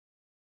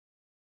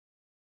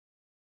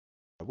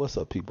What's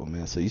up, people,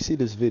 man? So you see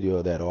this video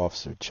of that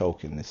officer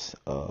choking this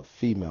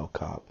female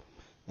cop,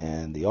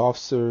 and the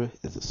officer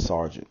is a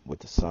sergeant with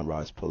the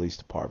Sunrise Police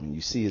Department.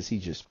 You see as he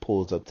just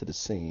pulls up to the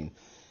scene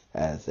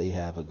as they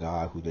have a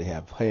guy who they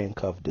have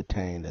handcuffed,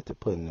 detained that they're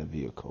putting in a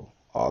vehicle.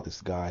 All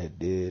this guy had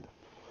did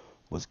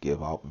was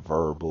give out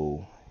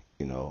verbal,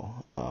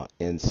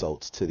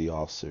 insults to the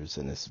officers,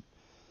 and this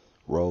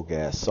rogue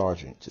ass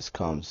sergeant just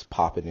comes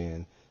popping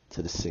in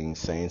to the scene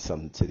saying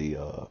something to the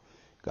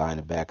guy in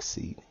the back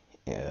seat.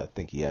 I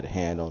think he had a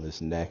hand on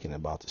his neck and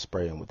about to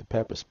spray him with the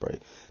pepper spray.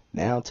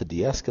 Now, to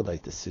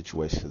de-escalate the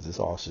situation, because this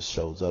officer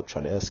shows up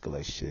trying to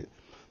escalate shit,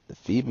 the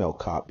female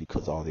cop,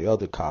 because all the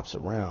other cops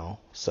around,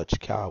 such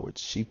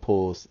cowards, she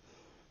pulls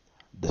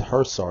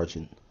her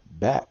sergeant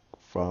back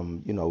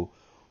from,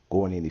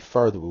 going any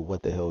further with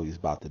what the hell he's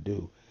about to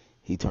do.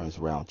 He turns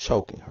around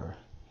choking her.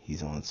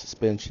 He's on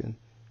suspension,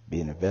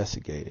 being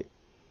investigated.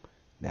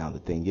 Now, the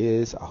thing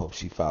is, I hope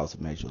she files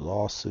a major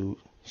lawsuit.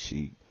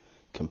 She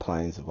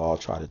complains of all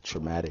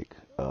traumatic,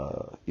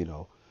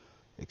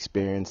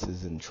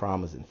 experiences and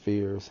traumas and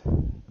fears.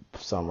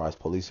 Sunrise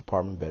Police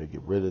Department better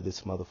get rid of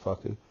this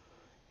motherfucker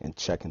and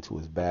check into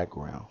his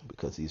background,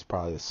 because he's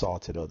probably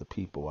assaulted other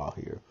people out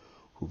here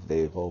who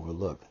they've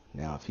overlooked.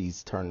 Now, if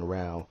he's turning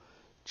around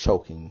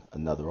choking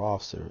another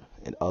officer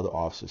and other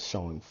officers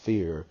showing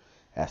fear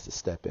has to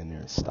step in there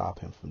and stop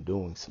him from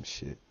doing some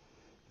shit,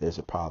 there's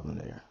a problem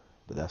there.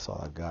 But that's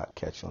all I got.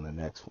 Catch you on the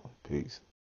next one. Peace.